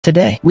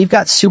Today, we've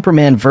got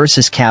Superman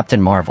versus Captain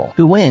Marvel.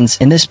 Who wins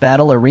in this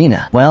battle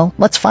arena? Well,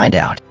 let's find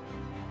out.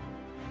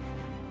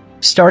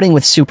 Starting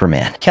with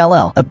Superman,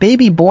 Kal-El, a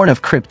baby born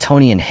of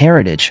Kryptonian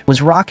heritage,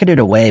 was rocketed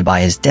away by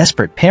his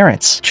desperate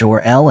parents,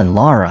 Jor-El and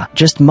Lara,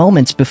 just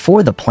moments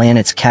before the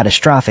planet's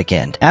catastrophic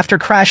end. After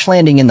crash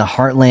landing in the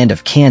heartland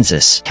of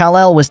Kansas,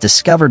 Kal-El was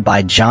discovered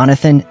by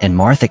Jonathan and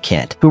Martha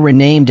Kent, who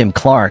renamed him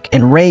Clark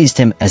and raised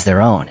him as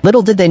their own.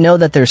 Little did they know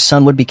that their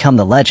son would become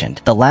the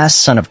legend, the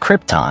last son of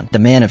Krypton, the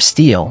Man of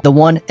Steel, the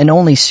one and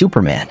only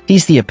Superman.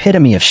 He's the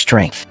epitome of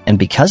strength, and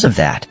because of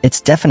that,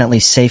 it's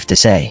definitely safe to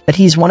say that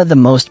he's one of the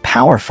most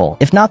powerful,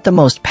 if not the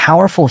most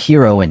powerful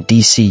hero in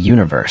DC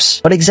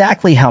Universe. But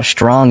exactly how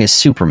strong is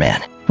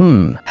Superman?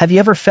 Have you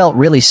ever felt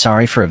really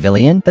sorry for a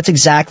villain? That's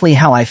exactly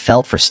how I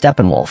felt for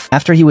Steppenwolf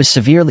after he was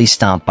severely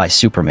stomped by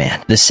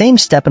Superman. The same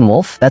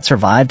Steppenwolf that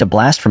survived a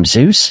blast from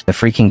Zeus, the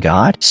freaking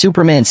god?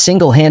 Superman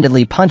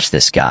single-handedly punched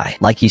this guy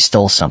like he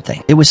stole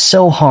something. It was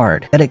so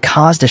hard that it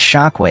caused a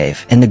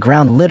shockwave and the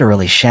ground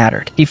literally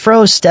shattered. He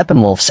froze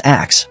Steppenwolf's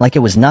axe like it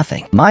was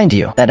nothing. Mind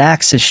you, that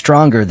axe is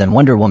stronger than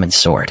Wonder Woman's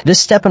sword.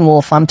 This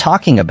Steppenwolf I'm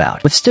talking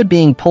about withstood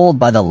being pulled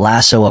by the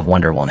lasso of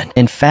Wonder Woman.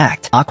 In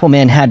fact,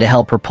 Aquaman had to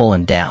help her pull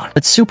him down.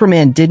 But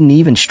Superman didn't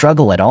even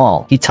struggle at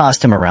all. He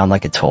tossed him around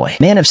like a toy.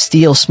 Man of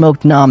Steel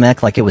smoked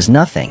Namek like it was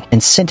nothing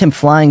and sent him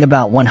flying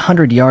about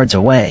 100 yards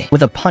away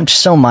with a punch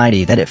so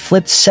mighty that it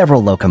flipped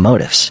several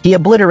locomotives. He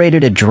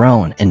obliterated a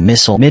drone and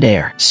missile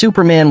midair.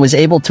 Superman was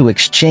able to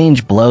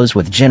exchange blows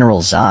with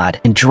General Zod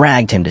and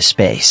dragged him to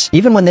space.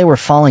 Even when they were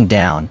falling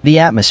down, the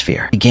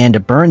atmosphere began to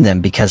burn them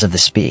because of the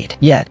speed.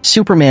 Yet,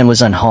 Superman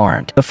was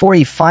unharmed. Before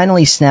he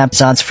finally snapped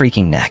Zod's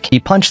freaking neck, he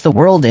punched the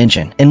world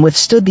engine and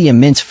withstood the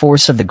immense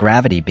force of the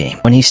gravity beam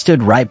when he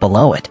stood right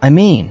below it. I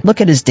mean,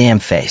 look at his damn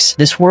face.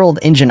 This world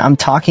engine I'm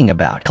talking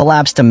about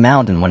collapsed a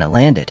mountain when it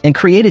landed and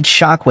created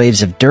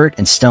shockwaves of dirt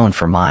and stone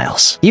for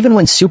miles. Even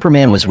when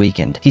Superman was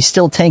weakened, he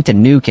still tanked a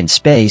nuke in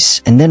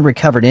space and then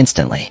recovered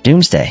instantly.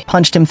 Doomsday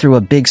punched him through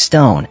a big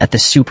stone at the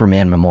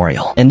Superman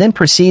Memorial and then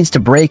proceeds to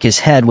break his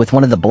head with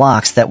one of the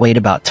blocks that weighed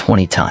about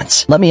 20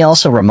 tons. Let me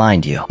also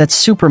remind you that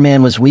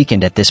Superman was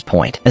weakened at this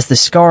point, as the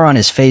scar on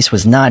his face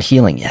was not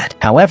healing yet.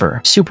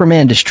 However,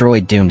 Superman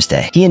destroyed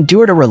Doomsday. He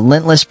endured a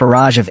relentless barrage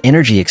of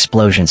energy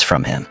explosions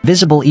from him,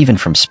 visible even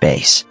from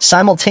space.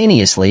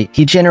 Simultaneously,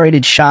 he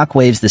generated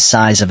shockwaves the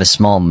size of a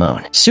small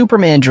moon.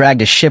 Superman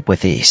dragged a ship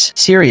with ease.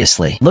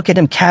 Seriously, look at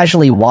him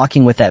casually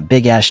walking with that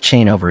big-ass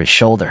chain over his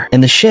shoulder,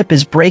 and the ship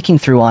is breaking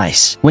through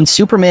ice. When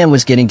Superman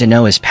was getting to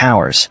know his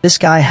powers, this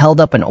guy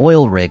held up an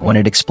oil rig when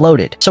it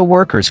exploded, so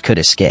workers could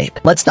escape.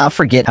 Let's not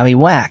forget how he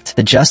whacked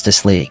the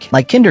Justice League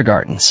like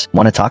kindergartens.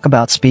 Want to talk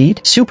about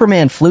speed?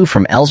 Superman flew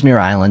from Ellesmere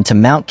Island to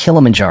Mount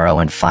Kilimanjaro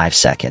in 5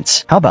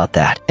 seconds. How about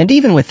that? And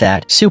even with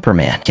that,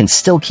 Superman can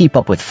still keep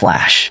up with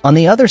Flash. On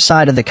the other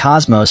side of the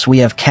cosmos, we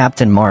have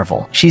Captain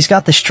Marvel. She's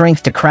got the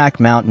strength to crack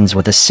mountains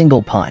with a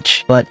single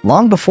punch. But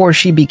long before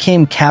she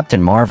became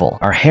Captain Marvel,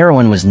 our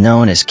heroine was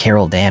known as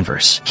Carol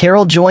Danvers.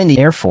 Carol joined the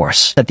Air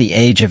Force at the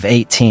age of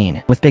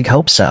 18 with big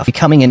hopes of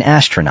becoming an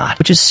astronaut,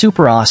 which is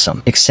super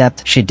awesome,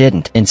 except she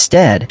didn't.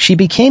 Instead, she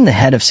became the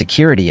head of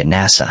security at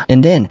NASA,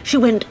 and then she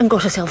went and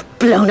got herself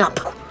blown up.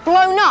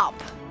 Blown up?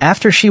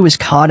 After she was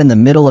caught in the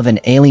middle of an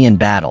alien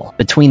battle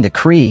between the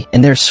Kree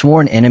and their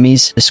sworn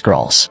enemies, the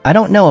Skrulls. I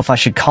don't know if I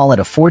should call it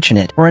a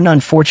fortunate or an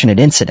unfortunate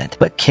incident,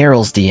 but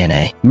Carol's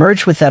DNA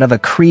merged with that of a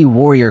Kree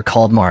warrior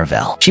called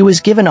Mar-Vell. She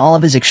was given all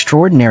of his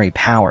extraordinary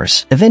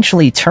powers,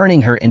 eventually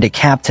turning her into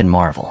Captain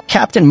Marvel.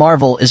 Captain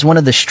Marvel is one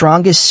of the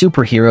strongest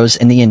superheroes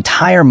in the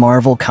entire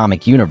Marvel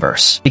comic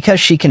universe because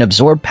she can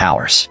absorb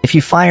powers. If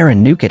you fire a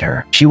nuke at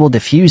her, she will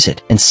diffuse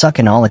it and suck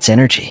in all its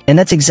energy. And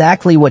that's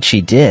exactly what she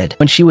did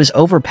when she was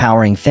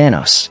overpowering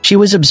Thanos. She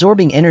was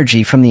absorbing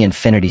energy from the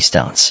Infinity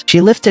Stones. She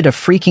lifted a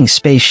freaking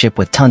spaceship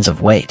with tons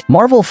of weight.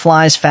 Marvel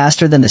flies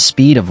faster than the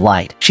speed of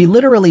light. She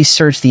literally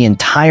searched the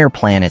entire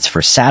planets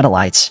for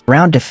satellites,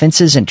 ground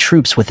defenses, and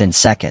troops within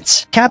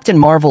seconds. Captain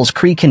Marvel's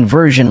Kree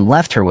conversion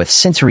left her with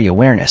sensory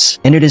awareness,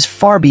 and it is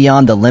far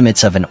beyond the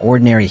limits of an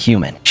ordinary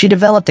human. She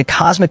developed a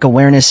cosmic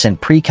awareness and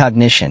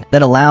precognition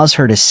that allows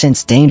her to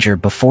sense danger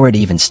before it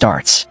even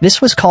starts. This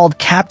was called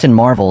Captain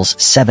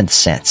Marvel's seventh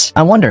sense.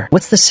 I wonder,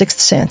 what's the sixth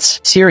sense?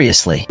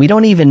 Seriously, we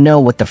don't even know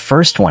what the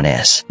first one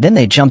is. Then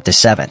they jump to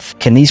seventh.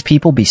 Can these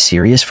people be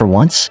serious for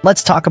once?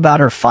 Let's talk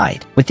about her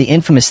fight with the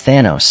infamous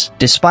Thanos.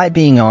 Despite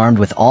being armed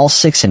with all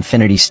 6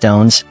 Infinity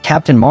Stones,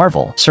 Captain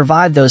Marvel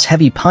survived those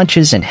heavy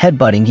punches and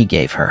headbutting he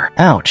gave her.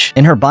 Ouch.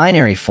 In her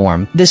binary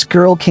form, this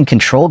girl can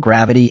control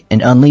gravity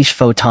and unleash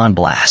photon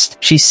blast.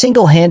 She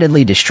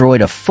single-handedly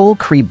destroyed a full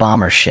Kree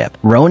bomber ship.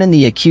 Ronan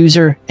the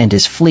Accuser and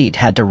his fleet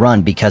had to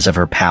run because of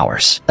her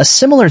powers. A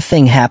similar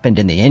thing happened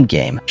in the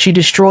endgame. She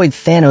destroyed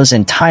Thanos'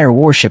 entire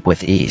warship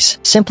with ease,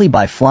 simply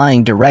by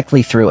flying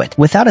directly through it,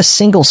 without a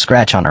single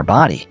scratch on her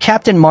body.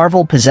 Captain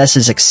Marvel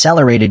possesses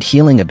accelerated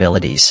healing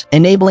abilities,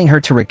 enabling her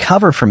to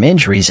recover from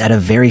injuries at a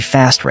very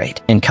fast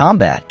rate. In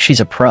combat, she's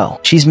a pro.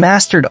 She's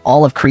mastered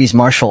all of Kree's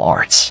martial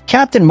arts.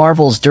 Captain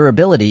Marvel's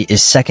durability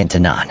is second to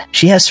none.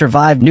 She has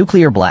survived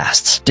nuclear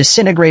blasts,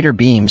 disintegrator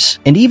beams,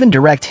 and even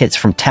direct hits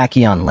from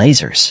tachyon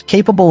lasers,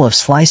 capable of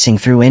slicing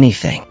through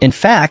anything. In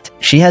fact,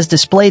 she has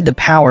displayed the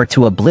power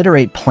to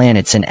obliterate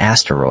planets and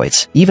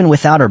asteroids, even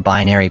without her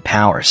binary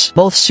powers.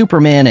 Both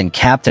Superman and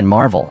Captain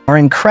Marvel are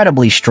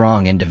incredibly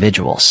strong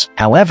individuals.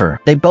 However,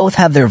 they both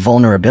have their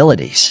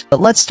vulnerabilities.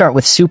 But let's start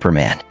with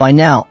Superman. By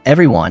now,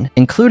 everyone,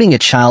 including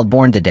a child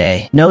born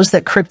today, knows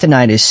that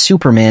kryptonite is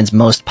Superman's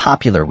most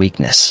popular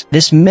weakness.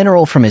 This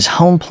mineral from his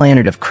home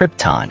planet of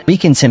Krypton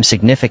weakens him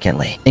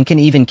significantly and can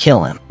even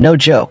kill him. No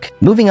joke.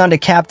 Moving on to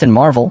Captain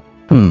Marvel.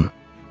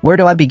 Where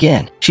do I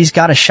begin? She's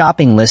got a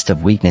shopping list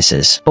of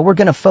weaknesses, but we're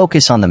gonna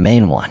focus on the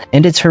main one,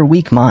 and it's her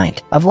weak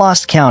mind. I've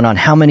lost count on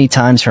how many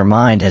times her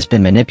mind has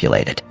been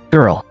manipulated.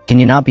 Girl, can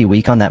you not be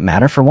weak on that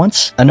matter for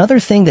once? Another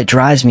thing that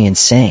drives me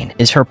insane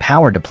is her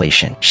power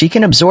depletion. She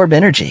can absorb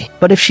energy,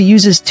 but if she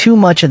uses too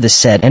much of the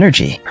said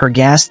energy, her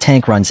gas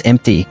tank runs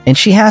empty, and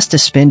she has to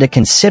spend a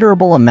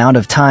considerable amount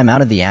of time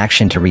out of the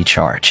action to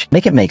recharge.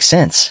 Make it make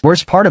sense.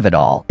 Worst part of it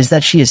all is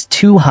that she is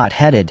too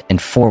hot-headed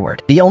and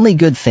forward. The only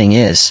good thing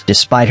is,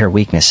 despite her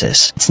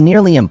weaknesses, it's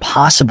nearly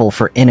impossible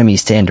for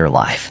enemies to end her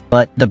life.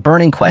 But the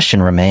burning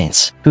question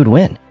remains, who'd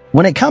win?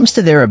 When it comes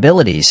to their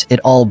abilities, it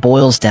all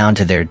boils down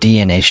to their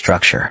DNA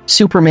structure.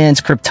 Superman's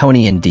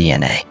Kryptonian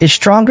DNA is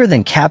stronger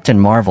than Captain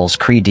Marvel's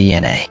Kree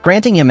DNA,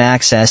 granting him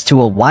access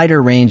to a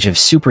wider range of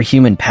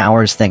superhuman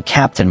powers than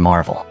Captain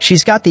Marvel.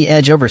 She's got the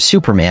edge over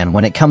Superman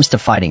when it comes to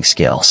fighting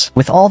skills.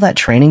 With all that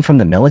training from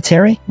the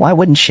military, why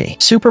wouldn't she?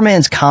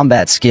 Superman's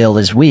combat skill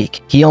is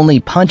weak. He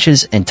only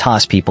punches and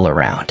tosses people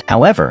around.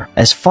 However,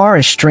 as far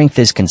as strength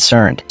is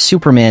concerned,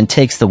 Superman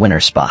takes the winner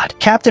spot.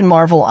 Captain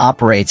Marvel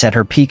operates at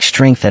her peak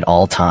strength at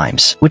all times,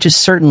 which is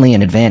certainly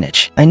an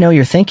advantage. I know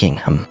you're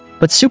thinking,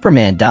 but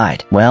Superman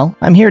died. Well,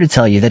 I'm here to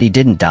tell you that he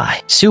didn't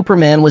die.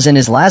 Superman was in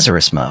his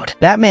Lazarus mode.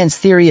 Batman's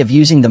theory of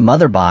using the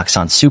mother box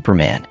on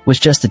Superman was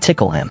just to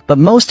tickle him. But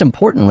most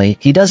importantly,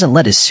 he doesn't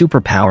let his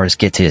superpowers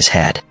get to his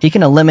head. He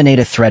can eliminate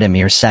a threat in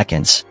mere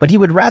seconds, but he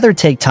would rather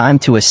take time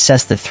to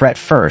assess the threat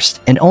first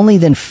and only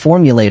then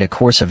formulate a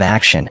course of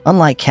action,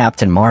 unlike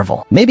Captain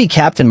Marvel. Maybe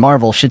Captain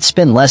Marvel should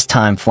spend less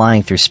time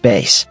flying through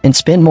space and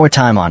spend more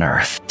time on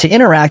Earth to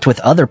interact with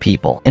other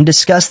people and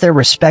discuss their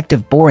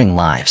respective boring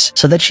lives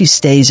so that she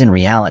stays in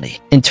reality.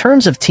 In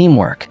terms of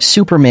teamwork,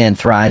 Superman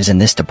thrives in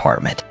this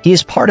department. He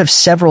is part of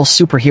several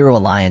superhero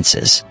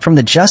alliances, from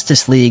the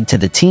Justice League to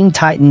the Teen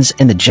Titans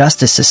and the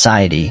Justice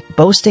Society,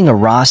 boasting a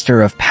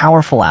roster of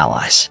powerful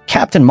allies.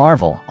 Captain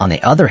Marvel, on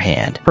the other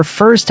hand,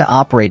 prefers to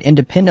operate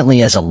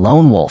independently as a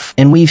lone wolf,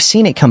 and we've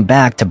seen it come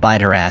back to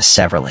bite her ass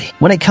severally.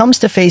 When it comes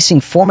to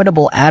facing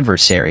formidable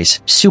adversaries,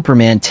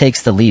 Superman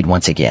takes the lead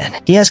once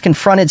again. He has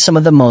confronted some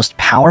of the most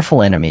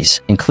powerful enemies,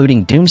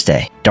 including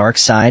Doomsday,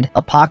 Darkseid,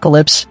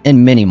 Apocalypse,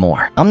 and many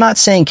more. I'm not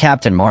saying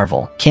Captain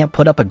Marvel can't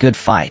put up a good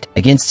fight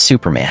against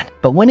Superman,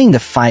 but winning the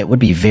fight would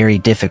be very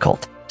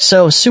difficult.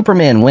 So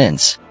Superman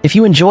wins. If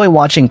you enjoy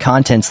watching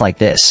contents like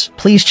this,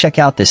 please check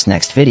out this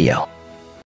next video.